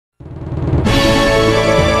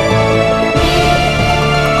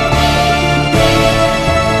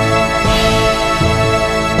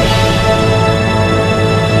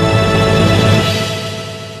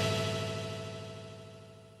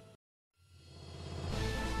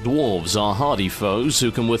Dwarves are hardy foes who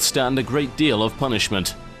can withstand a great deal of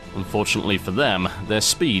punishment. Unfortunately for them, their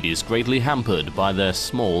speed is greatly hampered by their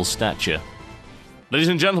small stature. Ladies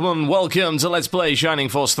and gentlemen, welcome to Let's Play Shining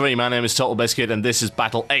Force 3. My name is TotalBiscuit and this is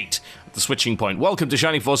Battle 8, the switching point. Welcome to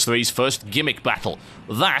Shining Force 3's first gimmick battle.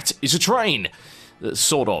 That is a train.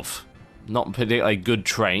 Sort of. Not particularly a good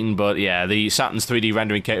train, but yeah, the Saturn's 3D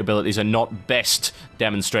rendering capabilities are not best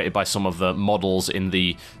demonstrated by some of the models in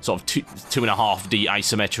the sort of 2.5D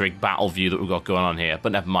isometric battle view that we've got going on here,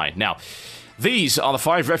 but never mind. Now, these are the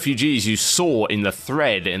 5 refugees you saw in the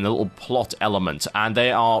thread, in the little plot element, and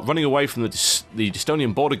they are running away from the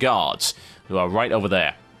Estonian border guards, who are right over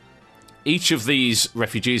there. Each of these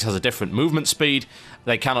refugees has a different movement speed.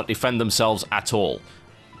 They cannot defend themselves at all.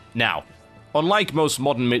 Now, unlike most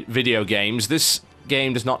modern video games, this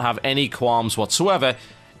game does not have any qualms whatsoever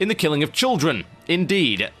in the killing of children.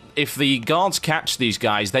 Indeed, if the guards catch these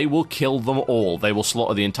guys, they will kill them all. They will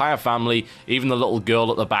slaughter the entire family, even the little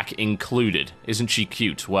girl at the back included. Isn't she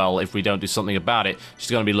cute? Well, if we don't do something about it,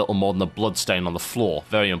 she's going to be little more than a bloodstain on the floor.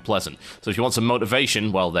 Very unpleasant. So if you want some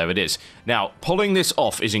motivation, well, there it is. Now, pulling this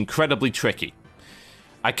off is incredibly tricky.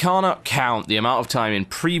 I cannot count the amount of time in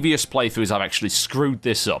previous playthroughs I've actually screwed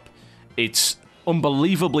this up. It's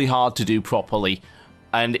unbelievably hard to do properly,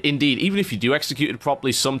 and indeed, even if you do execute it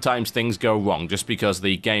properly, sometimes things go wrong, just because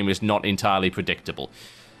the game is not entirely predictable.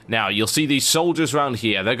 Now, you'll see these soldiers around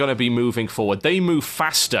here, they're going to be moving forward. They move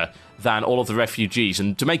faster than all of the refugees,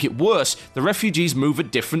 and to make it worse, the refugees move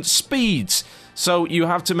at different speeds. So you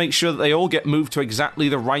have to make sure that they all get moved to exactly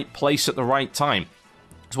the right place at the right time.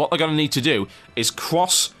 So what they're going to need to do is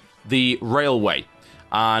cross the railway,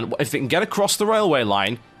 and if they can get across the railway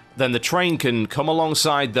line, then the train can come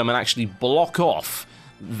alongside them and actually block off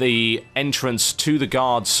the entrance to the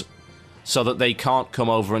guards so that they can't come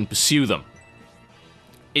over and pursue them.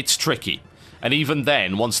 It's tricky. And even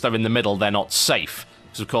then, once they're in the middle, they're not safe.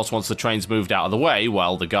 Because, of course, once the train's moved out of the way,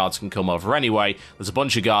 well, the guards can come over anyway. There's a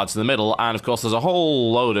bunch of guards in the middle, and, of course, there's a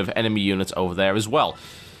whole load of enemy units over there as well.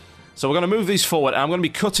 So we're going to move these forward, and I'm going to be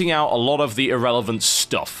cutting out a lot of the irrelevant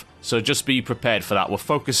stuff. So just be prepared for that. We're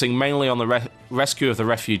focusing mainly on the rescue of the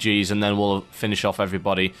refugees, and then we'll finish off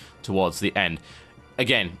everybody towards the end.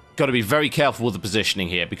 Again, got to be very careful with the positioning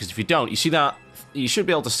here, because if you don't, you see that, you should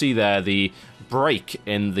be able to see there the break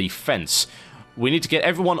in the fence. We need to get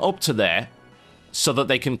everyone up to there so that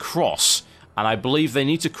they can cross, and I believe they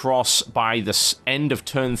need to cross by the end of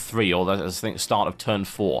turn 3, or I think the start of turn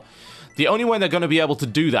 4. The only way they're going to be able to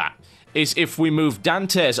do that is if we move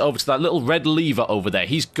Dantes over to that little red lever over there.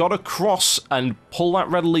 He's got to cross and pull that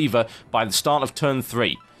red lever by the start of turn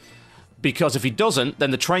 3. Because if he doesn't,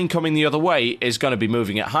 then the train coming the other way is going to be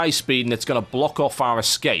moving at high speed, and it's going to block off our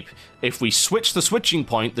escape. If we switch the switching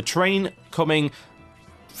point, the train coming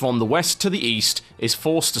from the west to the east is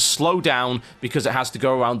forced to slow down because it has to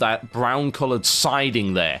go around that brown-coloured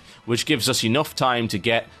siding there, which gives us enough time to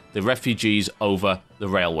get the refugees over the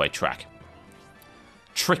railway track.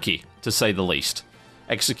 Tricky, to say the least.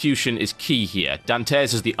 Execution is key here.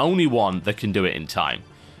 Dantes is the only one that can do it in time.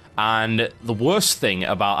 And the worst thing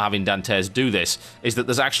about having Dantes do this is that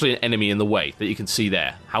there's actually an enemy in the way that you can see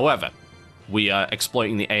there. However, we are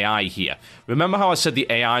exploiting the AI here. Remember how I said the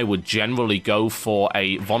AI would generally go for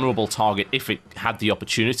a vulnerable target if it had the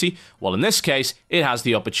opportunity? Well, in this case, it has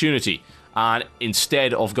the opportunity. And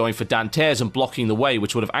instead of going for Dantes and blocking the way,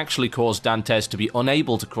 which would have actually caused Dantes to be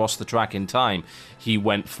unable to cross the track in time, he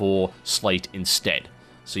went for Slate instead.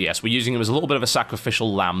 So yes, we're using him as a little bit of a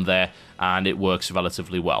sacrificial lamb there, and it works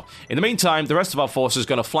relatively well. In the meantime, the rest of our force is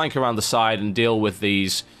going to flank around the side and deal with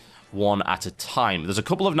these one at a time. There's a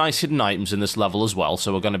couple of nice hidden items in this level as well,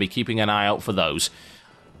 so we're going to be keeping an eye out for those.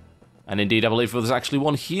 And indeed, I believe there's actually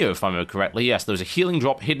one here, if I remember correctly. Yes, there's a healing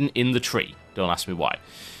drop hidden in the tree. Don't ask me why.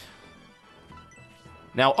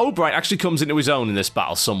 Now, O'Bright actually comes into his own in this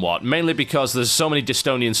battle somewhat, mainly because there's so many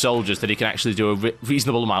Estonian soldiers that he can actually do a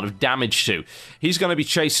reasonable amount of damage to. He's going to be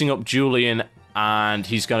chasing up Julian, and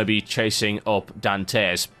he's going to be chasing up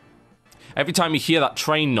Dantes. Every time you hear that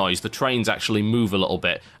train noise, the trains actually move a little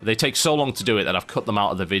bit. They take so long to do it that I've cut them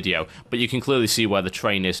out of the video, but you can clearly see where the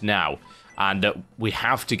train is now. And we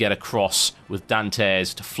have to get across with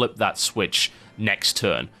Dantes to flip that switch next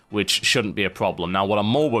turn, which shouldn't be a problem. Now, what I'm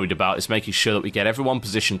more worried about is making sure that we get everyone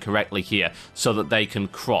positioned correctly here so that they can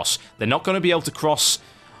cross. They're not going to be able to cross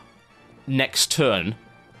next turn.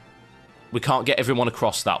 We can't get everyone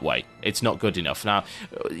across that way. It's not good enough. Now,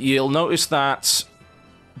 you'll notice that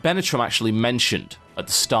Benetram actually mentioned at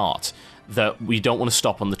the start that we don't want to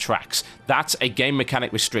stop on the tracks. That's a game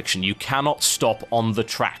mechanic restriction. You cannot stop on the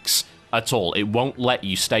tracks at all. It won't let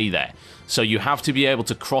you stay there. So you have to be able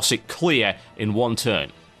to cross it clear in one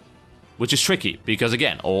turn. which is tricky, because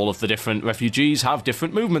again, all of the different refugees have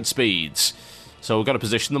different movement speeds. So we've got to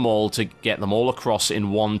position them all to get them all across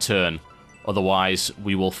in one turn. Otherwise,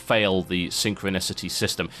 we will fail the synchronicity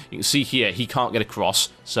system. You can see here, he can't get across,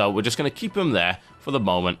 so we're just going to keep him there for the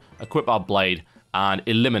moment, equip our blade, and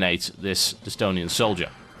eliminate this Destonian soldier.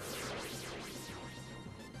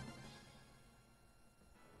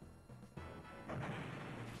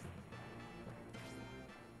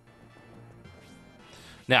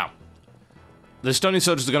 Now, the Estonian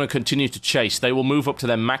soldiers are going to continue to chase. They will move up to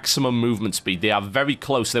their maximum movement speed. They are very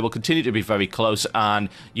close. They will continue to be very close, and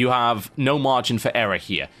you have no margin for error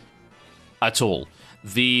here at all.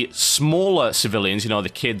 The smaller civilians, you know, the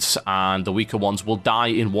kids and the weaker ones, will die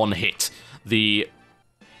in one hit. There's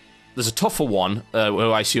a tougher one,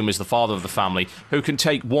 who I assume is the father of the family, who can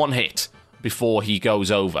take one hit before he goes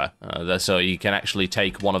over. So he can actually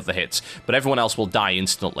take one of the hits. But everyone else will die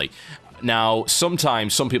instantly. Now,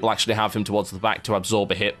 sometimes some people actually have him towards the back to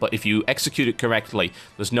absorb a hit, but if you execute it correctly,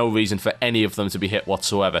 there's no reason for any of them to be hit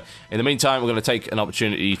whatsoever. In the meantime, we're going to take an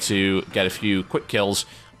opportunity to get a few quick kills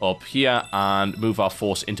up here and move our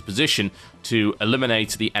force into position to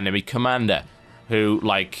eliminate the enemy commander, who,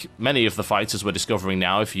 like many of the fights as we're discovering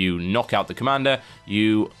now, if you knock out the commander,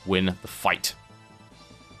 you win the fight.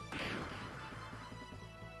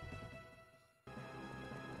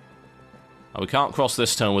 We can't cross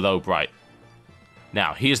this turn with O'Bright.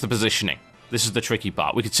 Now, here's the positioning. This is the tricky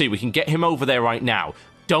part. We can see we can get him over there right now.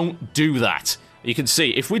 Don't do that. You can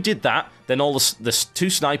see, if we did that, then all the two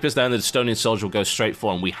snipers there and the Estonian soldier will go straight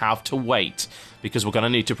for him. We have to wait, because we're going to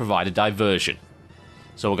need to provide a diversion.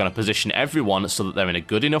 So we're going to position everyone so that they're in a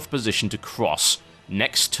good enough position to cross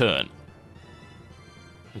next turn.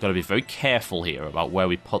 We've got to be very careful here about where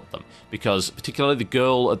we put them, because particularly the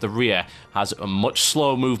girl at the rear has a much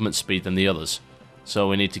slower movement speed than the others. So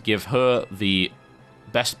we need to give her the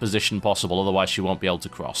best position possible, otherwise she won't be able to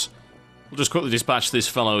cross. We'll just quickly dispatch this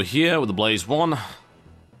fellow here with the Blaze 1.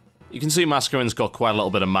 You can see Mascarin's got quite a little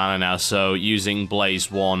bit of mana now, so using Blaze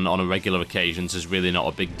 1 on a regular occasions is really not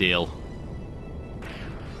a big deal.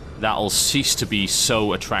 That'll cease to be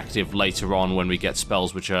so attractive later on when we get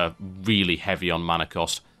spells which are really heavy on mana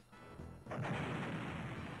cost.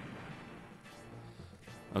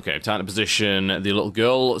 Okay, time to position the little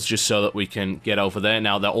girl just so that we can get over there.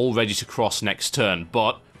 Now, they're all ready to cross next turn,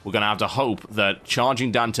 but we're going to have to hope that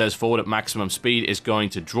charging Dantes forward at maximum speed is going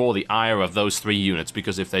to draw the ire of those three units,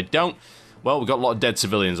 because if they don't, well, we've got a lot of dead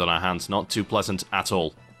civilians on our hands. Not too pleasant at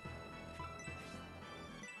all.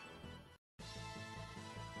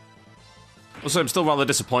 Also, I'm still rather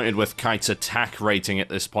disappointed with Kite's attack rating at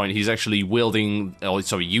this point. He's actually using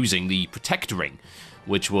the Protect Ring,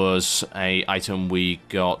 which was an item we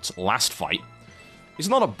got last fight. It's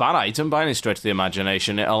not a bad item by any stretch of the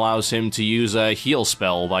imagination. It allows him to use a heal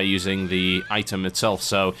spell by using the item itself,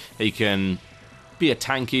 so he can be a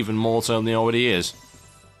tank even more so than he already is.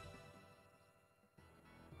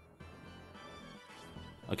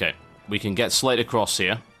 Okay, we can get Slate across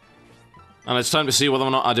here. And it's time to see whether or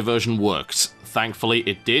not our diversion worked. Thankfully,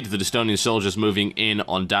 it did. The Estonian soldiers moving in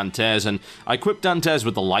on Dantes, and I equipped Dantes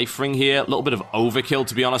with the life ring here. A little bit of overkill,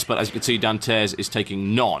 to be honest, but as you can see, Dantes is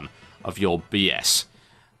taking none of your BS.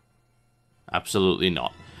 Absolutely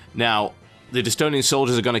not. Now, the Estonian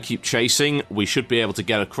soldiers are going to keep chasing. We should be able to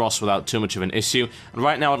get across without too much of an issue. And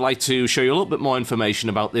right now, I'd like to show you a little bit more information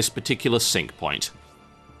about this particular sync point.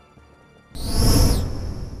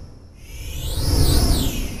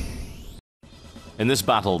 In this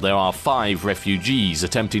battle, there are 5 refugees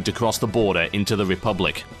attempting to cross the border into the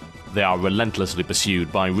Republic. They are relentlessly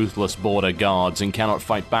pursued by ruthless border guards and cannot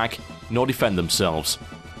fight back nor defend themselves.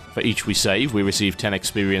 For each we save, we receive 10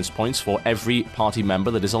 experience points for every party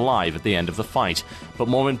member that is alive at the end of the fight. But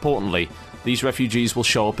more importantly, these refugees will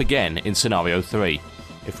show up again in Scenario 3.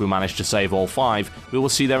 If we manage to save all 5, we will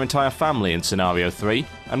see their entire family in Scenario 3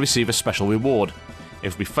 and receive a special reward.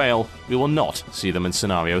 If we fail, we will not see them in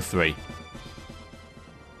Scenario 3.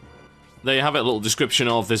 There you have it, a little description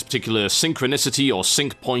of this particular synchronicity or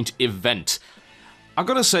sync point event. I've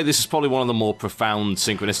got to say this is probably one of the more profound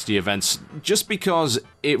synchronicity events, just because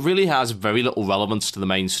it really has very little relevance to the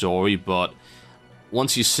main story, but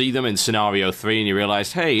once you see them in Scenario 3 and you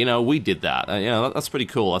realize, hey, you know, we did that, that's pretty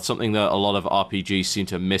cool. That's something that a lot of RPGs seem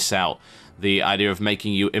to miss out. The idea of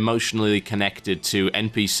making you emotionally connected to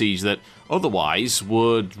NPCs that otherwise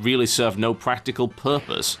would really serve no practical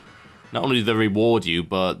purpose. Not only do they reward you,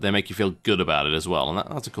 but they make you feel good about it as well,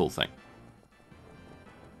 and that's a cool thing.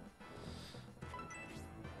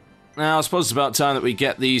 Now, I suppose it's about time that we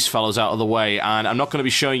get these fellows out of the way, and I'm not going to be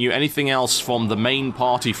showing you anything else from the main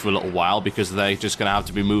party for a little while, because they're just going to have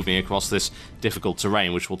to be moving across this difficult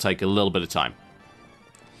terrain, which will take a little bit of time.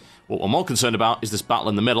 What we're more concerned about is this battle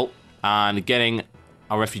in the middle, and getting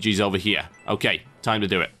our refugees over here. Okay, time to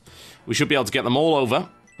do it. We should be able to get them all over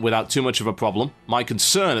without too much of a problem. My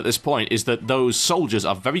concern at this point is that those soldiers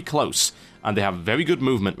are very close, and they have very good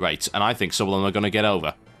movement rates, and I think some of them are going to get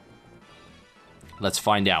over. Let's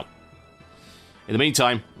find out. In the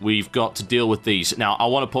meantime, we've got to deal with these. Now, I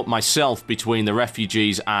want to put myself between the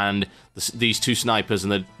refugees and these two snipers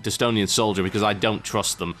and the Destonian soldier because I don't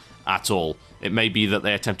trust them at all. It may be that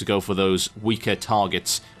they attempt to go for those weaker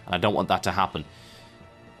targets, and I don't want that to happen.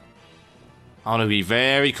 I want to be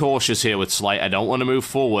very cautious here with Slight. I don't want to move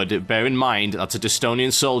forward. Bear in mind, that's a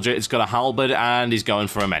Destonian soldier. He's got a halberd, and he's going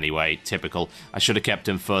for him anyway. Typical. I should have kept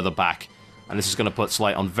him further back. And this is going to put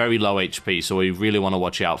Slight on very low HP, so we really want to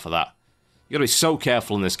watch out for that. You gotta be so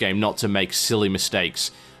careful in this game not to make silly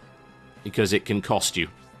mistakes, because it can cost you.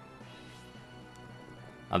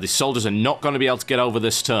 Now, the soldiers are not going to be able to get over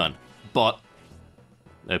this turn, but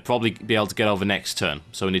they'll probably be able to get over next turn,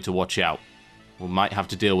 so we need to watch out. We might have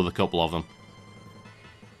to deal with a couple of them.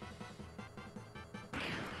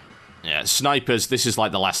 Yeah, snipers, this is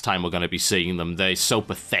like the last time we're going to be seeing them. They're so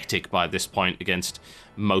pathetic by this point against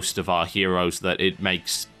most of our heroes that it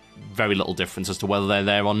makes very little difference as to whether they're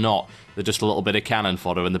there or not. They're just a little bit of cannon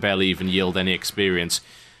fodder and they barely even yield any experience.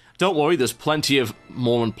 Don't worry, there's plenty of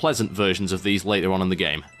more unpleasant versions of these later on in the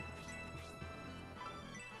game.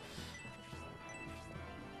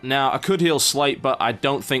 Now, I could heal Slate, but I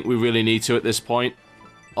don't think we really need to at this point.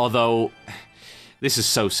 Although, this is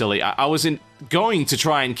so silly. I was going to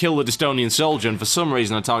try and kill the Destonian soldier, and for some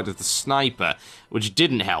reason I targeted the sniper, which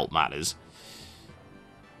didn't help matters.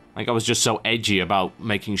 Like, I was just so edgy about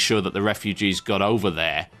making sure that the refugees got over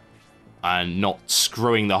there and not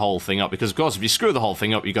screwing the whole thing up. Because, of course, if you screw the whole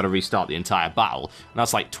thing up, you've got to restart the entire battle. And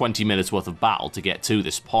that's like 20 minutes worth of battle to get to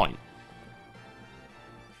this point.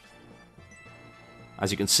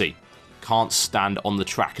 As you can see, can't stand on the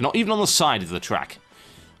track. Not even on the side of the track.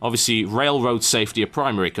 Obviously, railroad safety a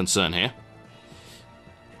primary concern here.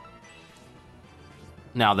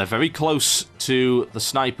 Now, they're very close to the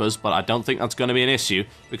snipers, but I don't think that's going to be an issue,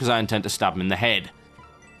 because I intend to stab them in the head.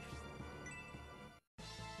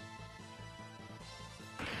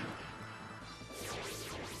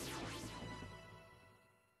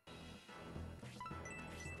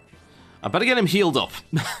 I better get him healed up.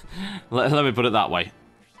 let me put it that way.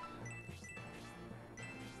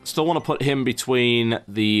 Still want to put him between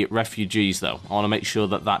the refugees, though. I want to make sure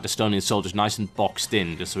that that Destonian soldier's nice and boxed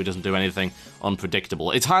in, just so he doesn't do anything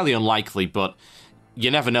unpredictable. It's highly unlikely, but you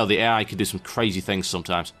never know. The AI can do some crazy things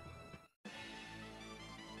sometimes.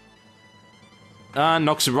 And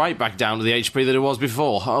knocks him right back down to the HP that it was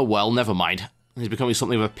before. Oh well, never mind. He's becoming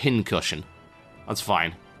something of a pincushion. That's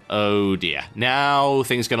fine. Oh dear. Now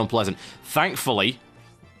things get unpleasant. Thankfully,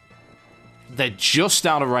 they're just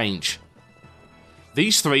out of range.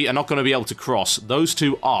 These three are not going to be able to cross. Those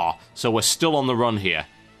two are, so we're still on the run here.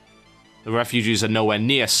 The refugees are nowhere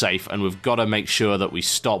near safe, and we've got to make sure that we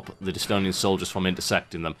stop the Destonian soldiers from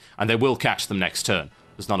intercepting them. And they will catch them next turn.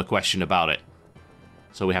 There's not a question about it.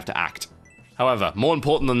 So we have to act. However, more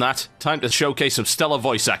important than that, time to showcase some stellar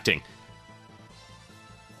voice acting.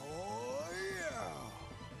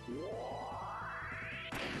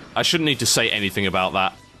 I shouldn't need to say anything about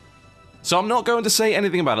that. So I'm not going to say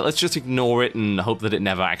anything about it. Let's just ignore it and hope that it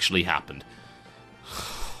never actually happened.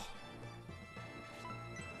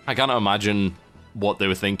 I can't imagine what they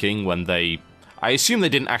were thinking when they... I assume they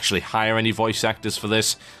didn't actually hire any voice actors for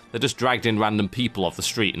this. They just dragged in random people off the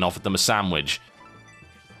street and offered them a sandwich.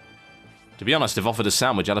 To be honest, if offered a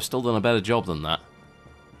sandwich, I'd have still done a better job than that.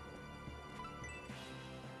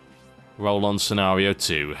 Roll on scenario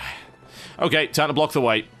 2. Okay, time to block the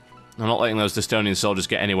way. I'm not letting those Destonian soldiers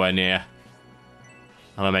get anywhere near.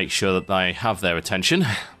 I'm gonna make sure that they have their attention.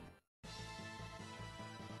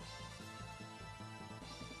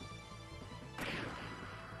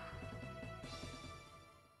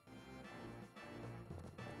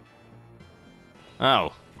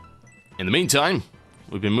 Oh. In the meantime,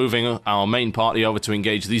 we've been moving our main party over to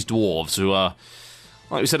engage these dwarves, who are,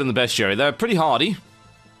 like we said in the bestiary, they're pretty hardy.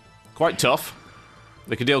 Quite tough.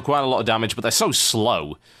 They can deal quite a lot of damage, but they're so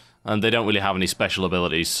slow. And they don't really have any special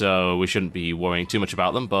abilities, so we shouldn't be worrying too much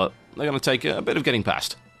about them, but they're going to take a bit of getting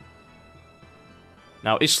past.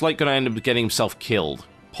 Now, is Slate going to end up getting himself killed?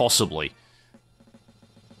 Possibly.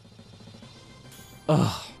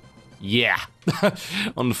 Ugh. Yeah.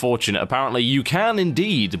 Unfortunate. Apparently, you can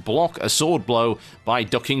indeed block a sword blow by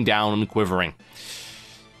ducking down and quivering.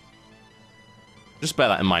 Just bear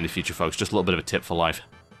that in mind in future, folks. Just a little bit of a tip for life.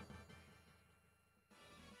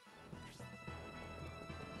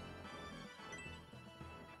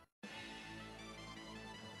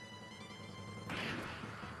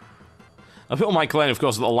 Now, people might claim, of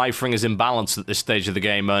course, that the life ring is imbalanced at this stage of the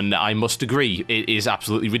game, and I must agree, it is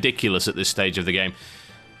absolutely ridiculous at this stage of the game.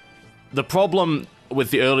 The problem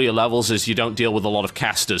with the earlier levels is you don't deal with a lot of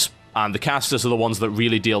casters, and the casters are the ones that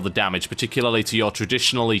really deal the damage, particularly to your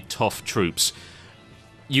traditionally tough troops.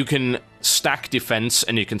 You can stack defense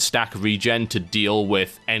and you can stack regen to deal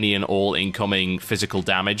with any and all incoming physical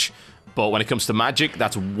damage, but when it comes to magic,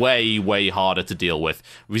 that's way, way harder to deal with.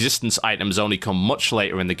 Resistance items only come much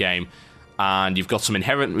later in the game, and you've got some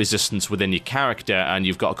inherent resistance within your character, and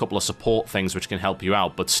you've got a couple of support things which can help you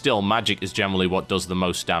out, but still, magic is generally what does the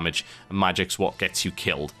most damage, and magic's what gets you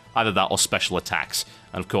killed. Either that or special attacks,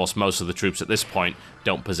 and of course, most of the troops at this point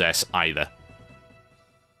don't possess either.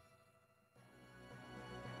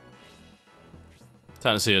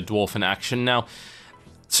 Time to see a dwarf in action now.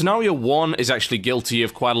 Scenario 1 is actually guilty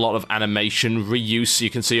of quite a lot of animation reuse. You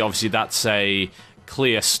can see, obviously, that's a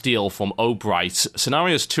clear steal from Obright.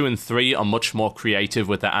 Scenarios 2 and 3 are much more creative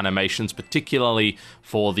with their animations, particularly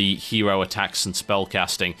for the hero attacks and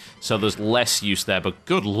spellcasting, so there's less use there, but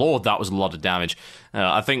good lord, that was a lot of damage.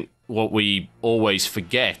 I think what we always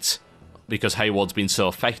forget, because Hayward's been so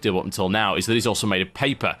effective up until now, is that he's also made of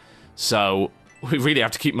paper, so we really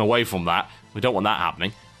have to keep him away from that. We don't want that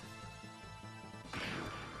happening.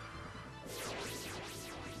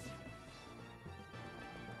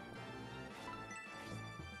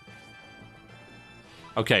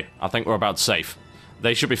 Okay, I think we're about safe.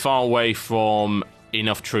 They should be far away from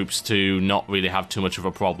enough troops to not really have too much of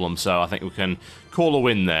a problem, so I think we can call a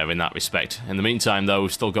win there in that respect. In the meantime, though,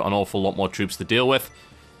 we've still got an awful lot more troops to deal with.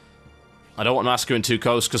 I don't want Mascarin too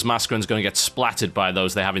close, because Mascarin's going to get splattered by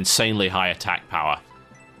those. They have insanely high attack power.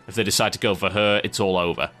 If they decide to go for her, it's all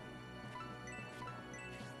over.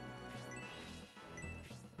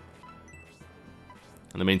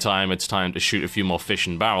 In the meantime, it's time to shoot a few more fish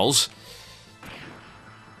and barrels.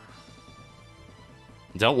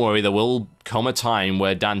 Don't worry, there will come a time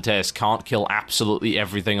where Dantes can't kill absolutely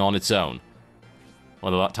everything on its own.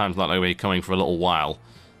 Although that time's not going to be coming for a little while.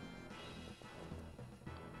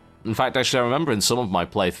 In fact, actually, I remember in some of my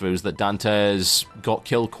playthroughs that Dantes got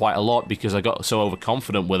killed quite a lot because I got so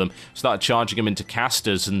overconfident with him. Started charging him into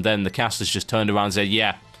casters, and then the casters just turned around and said,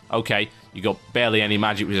 yeah, okay, you got barely any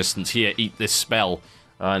magic resistance here, eat this spell.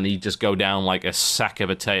 And he'd just go down like a sack of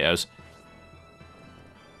potatoes.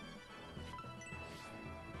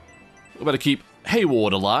 We better keep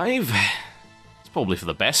Hayward alive. It's probably for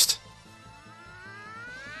the best.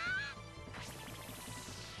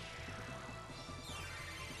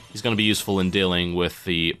 He's going to be useful in dealing with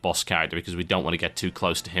the boss character because we don't want to get too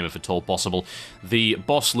close to him if at all possible. The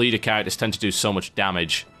boss leader characters tend to do so much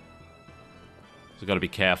damage, so we've got to be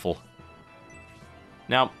careful.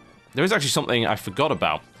 Now, there is actually something I forgot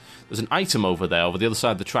about. There's an item over there, over the other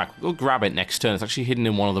side of the track. We'll grab it next turn. It's actually hidden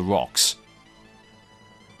in one of the rocks.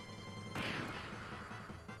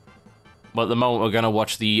 But at the moment, we're going to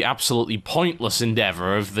watch the absolutely pointless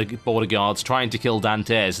endeavour of the border guards trying to kill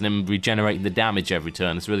Dantes and him regenerating the damage every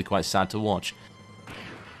turn. It's really quite sad to watch.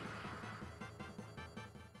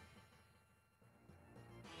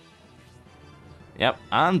 Yep,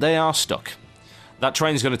 and they are stuck. That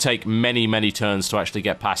train's going to take many, many turns to actually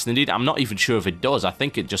get past. Indeed, I'm not even sure if it does. I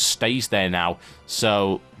think it just stays there now.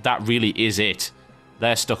 So that really is it.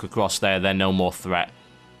 They're stuck across there. They're no more threat.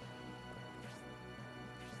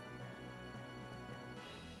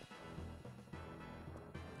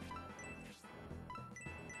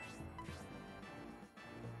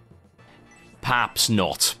 Perhaps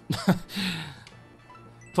not.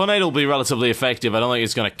 Tornado will be relatively effective. I don't think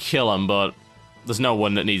it's going to kill him, but there's no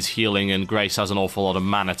one that needs healing, and Grace has an awful lot of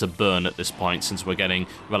mana to burn at this point, since we're getting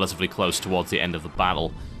relatively close towards the end of the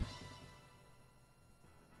battle.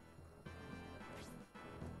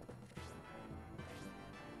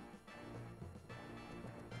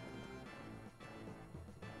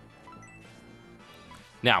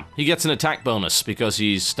 Now, he gets an attack bonus because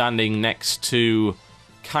he's standing next to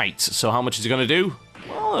Kite, so how much is he going to do?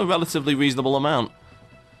 Well, a relatively reasonable amount.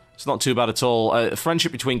 It's not too bad at all.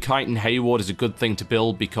 Friendship between Kite and Hayward is a good thing to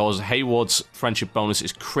build because Hayward's friendship bonus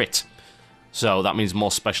is crit, so that means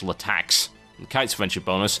more special attacks. And Kite's friendship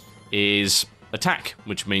bonus is attack,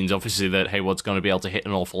 which means obviously that Hayward's going to be able to hit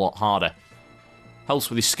an awful lot harder.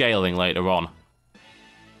 Helps with his scaling later on.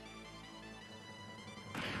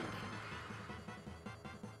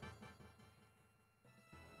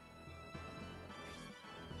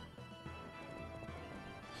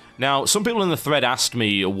 Now, some people in the thread asked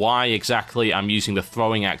me why exactly I'm using the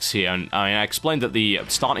throwing axe here, and I explained that the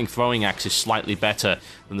starting throwing axe is slightly better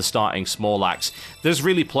than the starting small axe. There's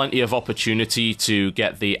really plenty of opportunity to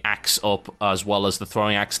get the axe up as well as the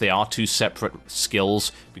throwing axe. They are two separate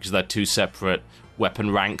skills because they're two separate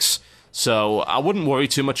weapon ranks, so I wouldn't worry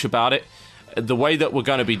too much about it. The way that we're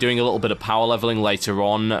going to be doing a little bit of power leveling later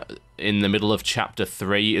on in the middle of Chapter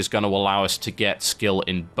 3 is going to allow us to get skill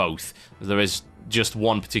in both. There is just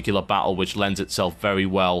one particular battle which lends itself very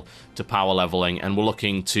well to power leveling, and we're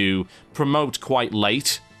looking to promote quite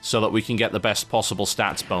late so that we can get the best possible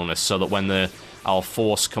stats bonus, so that when our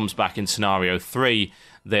force comes back in Scenario 3,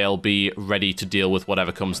 they'll be ready to deal with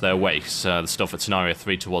whatever comes their way. So the stuff at Scenario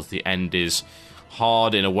 3 towards the end is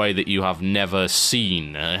hard in a way that you have never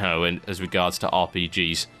seen, as regards to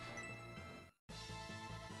RPGs.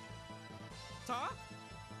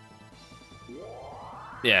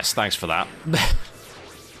 Yes, thanks for that. There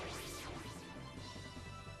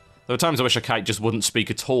were times I wish a kite just wouldn't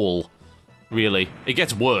speak at all, really. It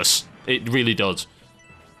gets worse. It really does.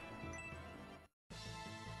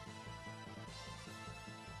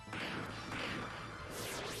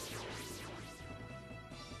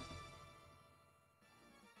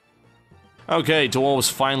 Okay,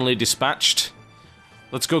 dwarves finally dispatched.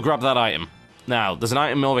 Let's go grab that item. Now, there's an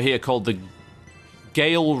item over here called the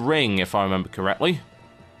Gale Ring, if I remember correctly.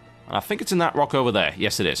 And I think it's in that rock over there.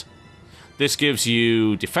 Yes, it is. This gives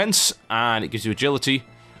you defense, and it gives you agility.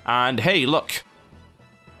 And hey, look!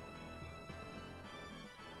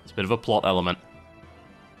 It's a bit of a plot element.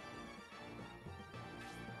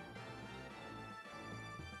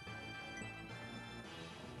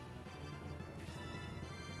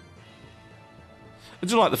 I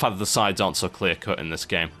do like the fact that the sides aren't so clear-cut in this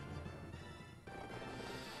game.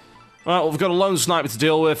 Well, we've got a lone sniper to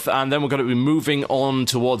deal with, and then we're going to be moving on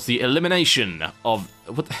towards the elimination of...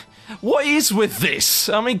 What is with this?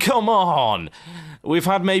 I mean, come on! We've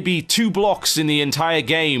had maybe 2 blocks in the entire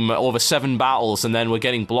game over 7 battles, and then we're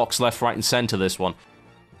getting blocks left, right, and center this one.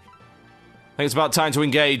 I think it's about time to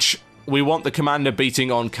engage. We want the commander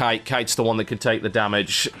beating on Kite. Kite's the one that can take the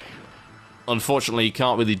damage. Unfortunately, you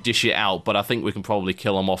can't really dish it out, but I think we can probably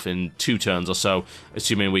kill him off in 2 turns or so,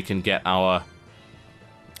 assuming we can get our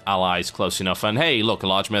allies close enough. And hey, look, a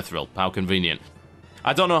large mithril. How convenient.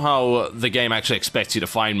 I don't know how the game actually expects you to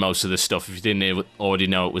find most of this stuff if you didn't already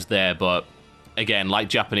know it was there, but again, like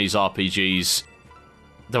Japanese RPGs,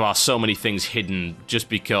 there are so many things hidden just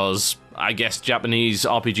because I guess Japanese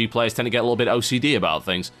RPG players tend to get a little bit OCD about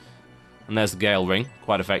things. And there's the Gale Ring,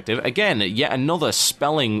 quite effective. Again, yet another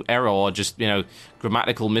spelling error or just,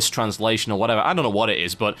 grammatical mistranslation or whatever. I don't know what it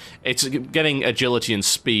is, but it's getting agility and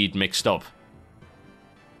speed mixed up.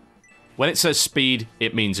 When it says speed,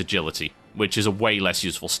 it means agility, which is a way less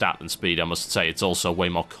useful stat than speed, I must say. It's also way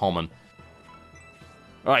more common.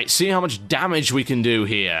 Alright, see how much damage we can do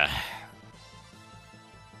here.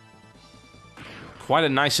 Quite a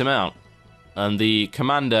nice amount. And the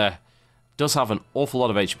commander does have an awful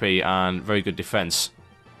lot of HP and very good defense.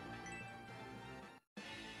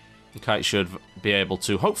 The Kite should be able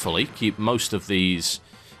to, hopefully, keep most of these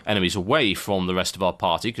enemies away from the rest of our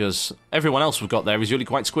party, because everyone else we've got there is really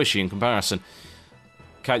quite squishy in comparison.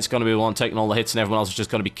 Kite's going to be the one taking all the hits, and everyone else is just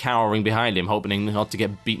going to be cowering behind him, hoping not to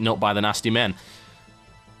get beaten up by the nasty men.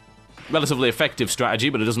 Relatively effective strategy,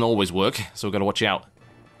 but it doesn't always work, so we've got to watch out.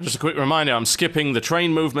 Just a quick reminder, I'm skipping the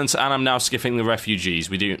train movements, and I'm now skipping the refugees.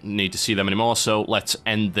 We don't need to see them anymore, so let's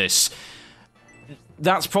end this.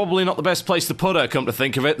 That's probably not the best place to put her, come to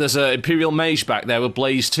think of it. There's an Imperial Mage back there with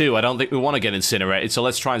Blaze 2. I don't think we want to get incinerated, so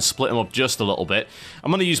let's try and split them up just a little bit. I'm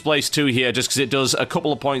going to use Blaze 2 here just because it does a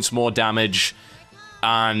couple of points more damage,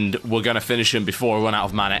 and we're going to finish him before we run out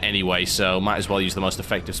of mana anyway, so might as well use the most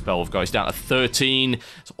effective spell we've got. It's down to 13.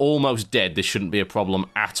 It's almost dead. This shouldn't be a problem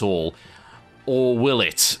at all. Or will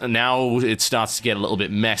it? And now it starts to get a little bit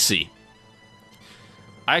messy.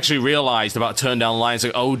 I actually realized about turn down lines,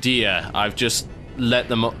 like, oh dear, I've just let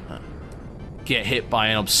them get hit by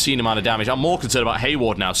an obscene amount of damage. I'm more concerned about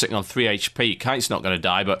Hayward now, sitting on 3 HP. Kite's not going to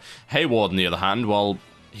die, but Hayward, on the other hand, well,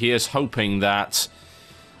 he is hoping that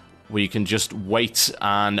we can just wait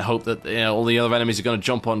and hope that all the other enemies are going to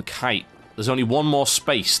jump on Kite. There's only one more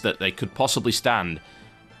space that they could possibly stand.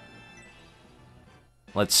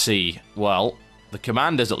 Let's see. Well, the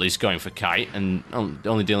commander's at least going for Kite, and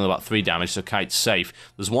only dealing with about 3 damage, so Kite's safe.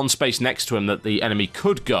 There's one space next to him that the enemy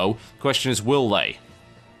could go. The question is, will they?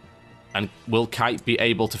 And will Kite be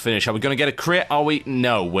able to finish? Are we going to get a crit? Are we?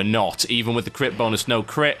 No, we're not. Even with the crit bonus, no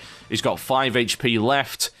crit. He's got 5 HP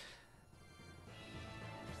left.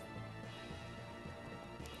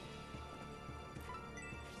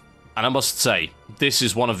 And I must say, this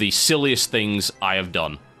is one of the silliest things I have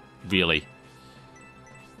done. Really.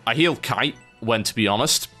 I healed Kite, when, to be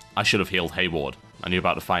honest, I should have healed Hayward. And you're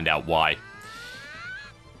about to find out why.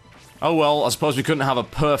 Oh well, I suppose we couldn't have a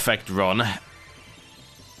perfect run. At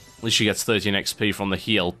least she gets 13 XP from the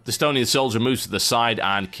heal. The Estonian soldier moves to the side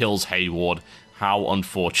and kills Hayward. How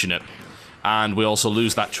unfortunate. And we also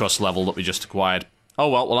lose that trust level that we just acquired. Oh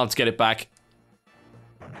well, we'll have to get it back.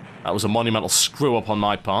 That was a monumental screw-up on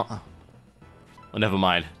my part. Well, never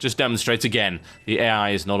mind. Just demonstrates again, the AI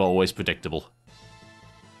is not always predictable.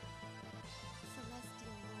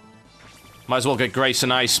 Might as well get Grace a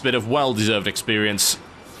nice bit of well-deserved experience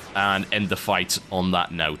and end the fight on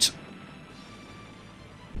that note.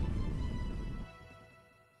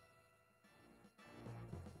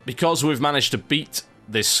 Because we've managed to beat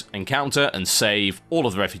this encounter and save all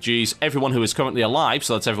of the refugees, everyone who is currently alive,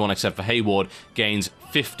 so that's everyone except for Hayward, gains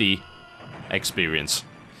 50 experience.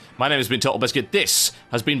 My name has been TotalBiscuit, this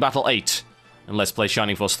has been Battle 8, and Let's Play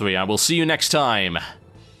Shining Force 3. I will see you next time.